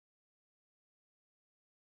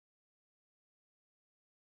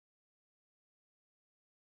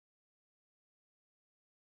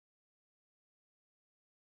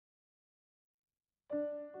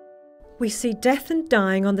We see death and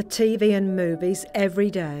dying on the TV and movies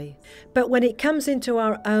every day. But when it comes into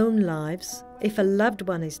our own lives, if a loved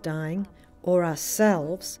one is dying, or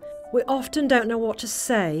ourselves, we often don't know what to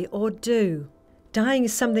say or do. Dying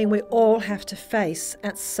is something we all have to face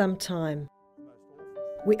at some time.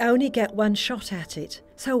 We only get one shot at it,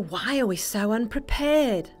 so why are we so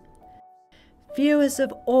unprepared? Viewers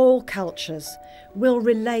of all cultures will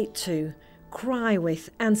relate to, cry with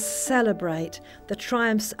and celebrate the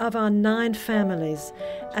triumphs of our 9 families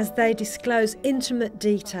as they disclose intimate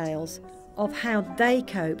details of how they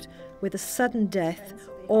coped with a sudden death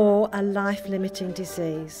or a life-limiting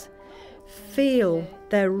disease. Feel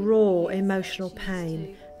their raw emotional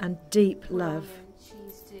pain and deep love.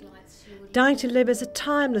 Dying to Live is a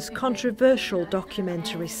timeless, controversial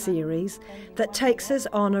documentary series that takes us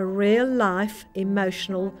on a real-life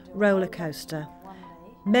emotional roller coaster.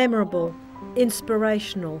 Memorable,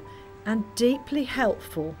 inspirational and deeply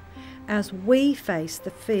helpful as we face the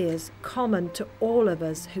fears common to all of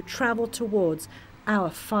us who travel towards our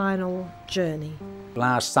final journey.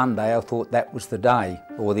 Last Sunday I thought that was the day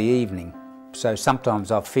or the evening, so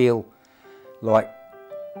sometimes I feel like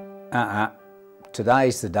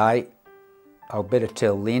today's the day, I'll better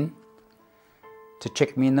tell Lynn to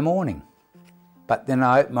check me in the morning. But then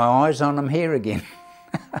I open my eyes and I'm here again.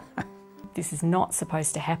 This is not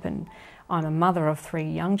supposed to happen. I'm a mother of 3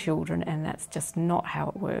 young children and that's just not how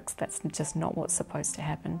it works. That's just not what's supposed to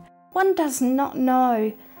happen. One does not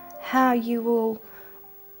know how you will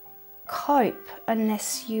cope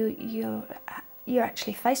unless you're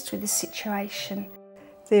actually faced with the situation.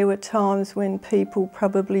 There were times when people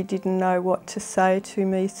probably didn't know what to say to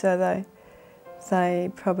me, so they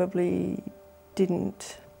probably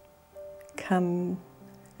didn't come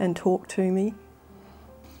and talk to me.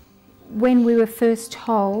 When we were first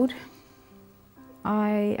told,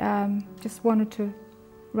 I just wanted to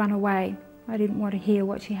run away. I didn't want to hear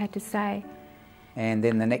what she had to say. And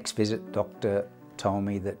then the next visit, doctor told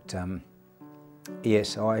me that,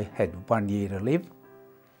 yes, I had 1 year to live,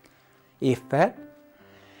 if that.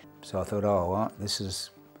 So I thought, oh, well, this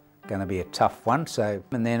is going to be a tough one.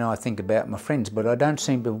 And then I think about my friends, but I don't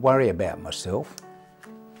seem to worry about myself.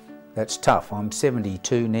 That's tough. I'm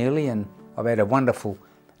 72 nearly, and I've had a wonderful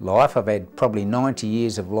life. I've had probably 90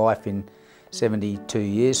 years of life in 72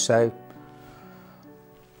 years, so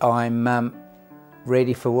I'm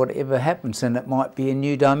ready for whatever happens, and it might be a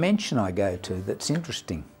new dimension I go to that's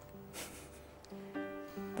interesting.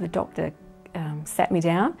 The doctor sat me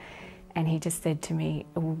down and he just said to me,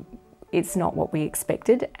 oh, it's not what we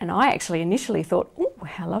expected. And I actually initially thought, oh,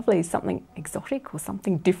 how lovely, something exotic or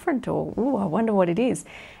something different, or oh, I wonder what it is.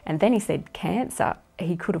 And then he said, cancer.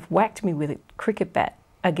 He could have whacked me with a cricket bat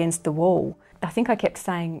against the wall. I think I kept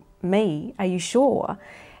saying, me, are you sure?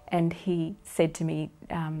 And he said to me,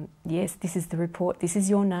 yes, this is the report, this is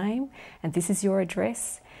your name, and this is your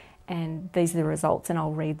address, and these are the results, and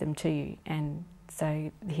I'll read them to you. And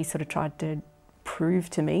so he sort of tried to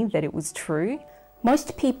prove to me that it was true.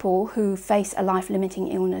 Most people who face a life-limiting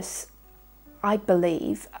illness, I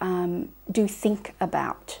believe, do think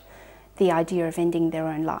about the idea of ending their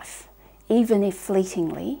own life, even if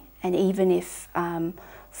fleetingly, and even if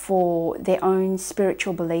for their own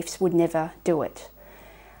spiritual beliefs would never do it.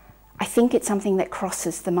 I think it's something that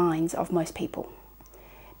crosses the minds of most people,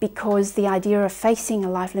 because the idea of facing a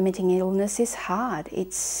life-limiting illness is hard.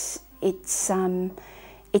 It's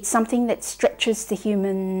something that stretches the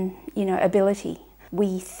human, ability.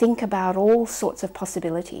 We think about all sorts of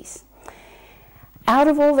possibilities. Out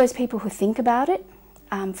of all those people who think about it,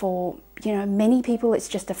 for many people it's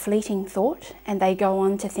just a fleeting thought, and they go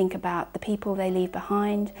on to think about the people they leave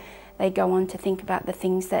behind. They go on to think about the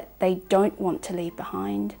things that they don't want to leave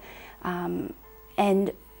behind.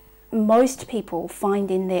 And most people find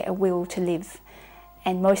in there a will to live,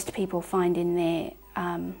 and most people find in there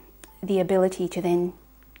the ability to then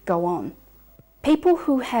go on. People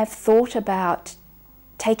who have thought about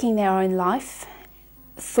taking their own life,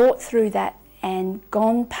 thought through that and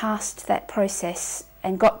gone past that process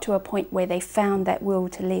and got to a point where they found that will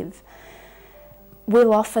to live,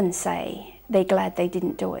 will often say they're glad they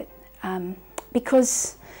didn't do it.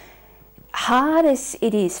 Because hard as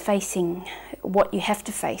it is facing what you have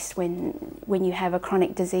to face when you have a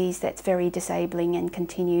chronic disease that's very disabling and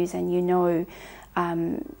continues, and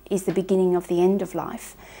is the beginning of the end of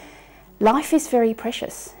life, life is very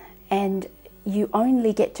precious and you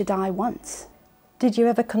only get to die once. Did you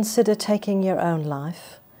ever consider taking your own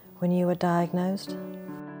life when you were diagnosed?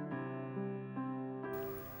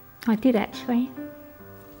 I did actually.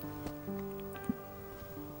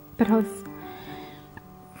 But I was...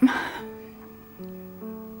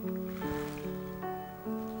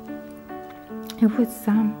 It was,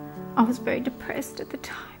 I was very depressed at the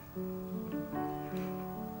time.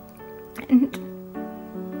 And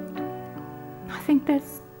I think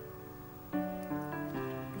that's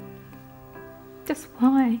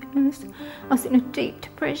why I was in a deep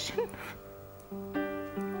depression.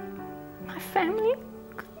 My family,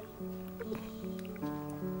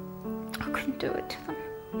 I couldn't do it to them.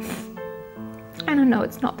 And I know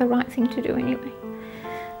it's not the right thing to do anyway.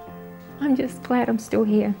 I'm just glad I'm still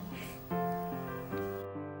here.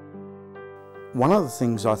 One of the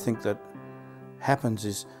things I think that happens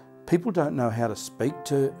is people don't know how to speak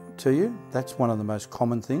to you. That's one of the most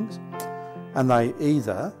common things. And they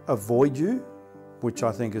either avoid you, which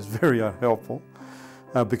I think is very unhelpful,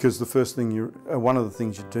 because the first thing one of the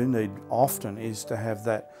things you do need often is to have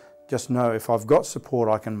that, just know if I've got support,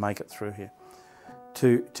 I can make it through here.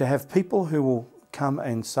 To have people who will come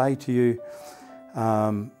and say to you,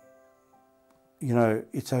 you know,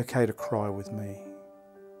 it's okay to cry with me,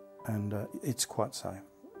 and it's quite safe,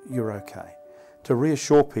 you're okay. To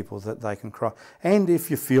reassure people that they can cry. And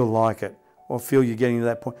if you feel like it, or feel you're getting to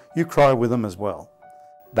that point, you cry with them as well.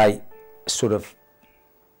 They sort of,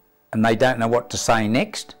 and they don't know what to say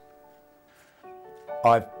next.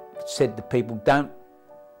 I've said to people, don't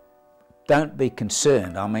be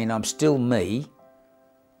concerned. I mean, I'm still me.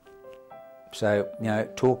 So, you know,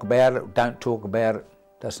 talk about it, don't talk about it,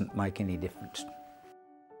 doesn't make any difference.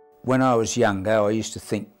 When I was younger, I used to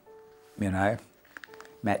think, you know,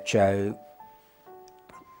 macho,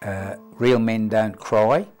 real men don't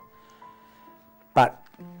cry. But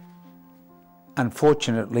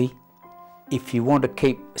unfortunately, if you want to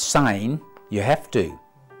keep sane, you have to.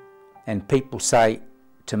 And people say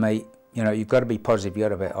to me, you know, you've got to be positive, you've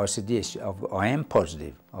got to be. I said, yes, I am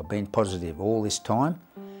positive. I've been positive all this time.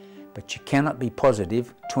 But you cannot be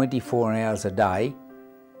positive 24 hours a day,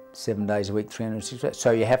 7 days a week, 360 days.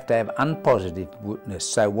 So you have to have unpositiveness.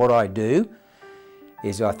 So what I do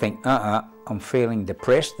is I think, I'm feeling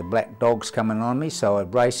depressed, the black dog's coming on me, so I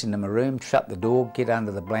race into my room, shut the door, get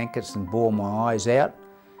under the blankets and bawl my eyes out,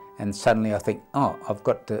 and suddenly I think, oh, I've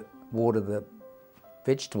got to water the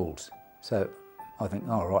vegetables. So I think,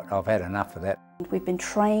 oh, right, I've had enough of that. We've been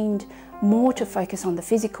trained more to focus on the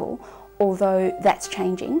physical, although that's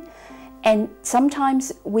changing. And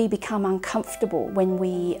sometimes we become uncomfortable when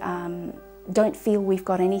we don't feel we've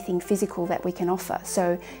got anything physical that we can offer.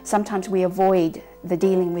 So sometimes we avoid the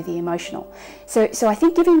dealing with the emotional. So I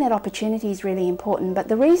think giving that opportunity is really important. But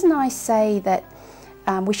the reason I say that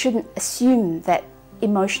we shouldn't assume that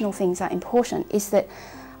emotional things are important is that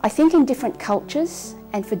I think in different cultures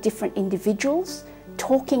and for different individuals,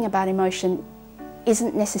 talking about emotion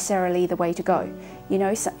isn't necessarily the way to go. You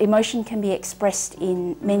know, so emotion can be expressed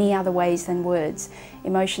in many other ways than words.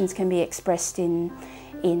 Emotions can be expressed in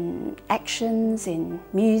actions, in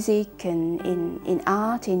music, and in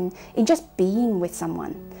art, in just being with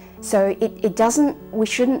someone. So we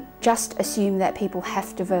shouldn't just assume that people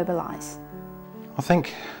have to verbalise. I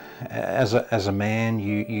think as a man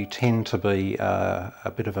you tend to be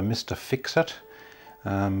a bit of a Mr. Fix-It,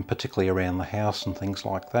 particularly around the house and things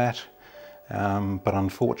like that. But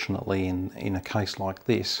unfortunately in a case like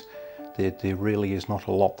this, there really is not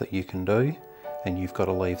a lot that you can do, and you've got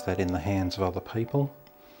to leave that in the hands of other people.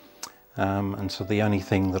 And so the only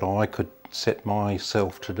thing that I could set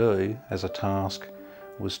myself to do as a task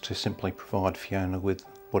was to simply provide Fiona with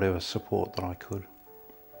whatever support that I could.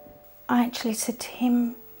 I actually said to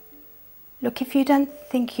him, look, if you don't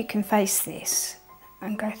think you can face this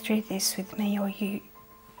and go through this with me, or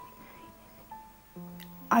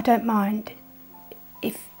I don't mind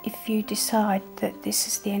if you decide that this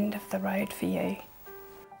is the end of the road for you.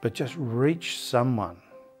 But just reach someone,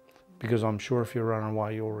 because I'm sure if you run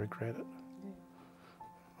away, you'll regret it.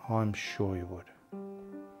 I'm sure you would.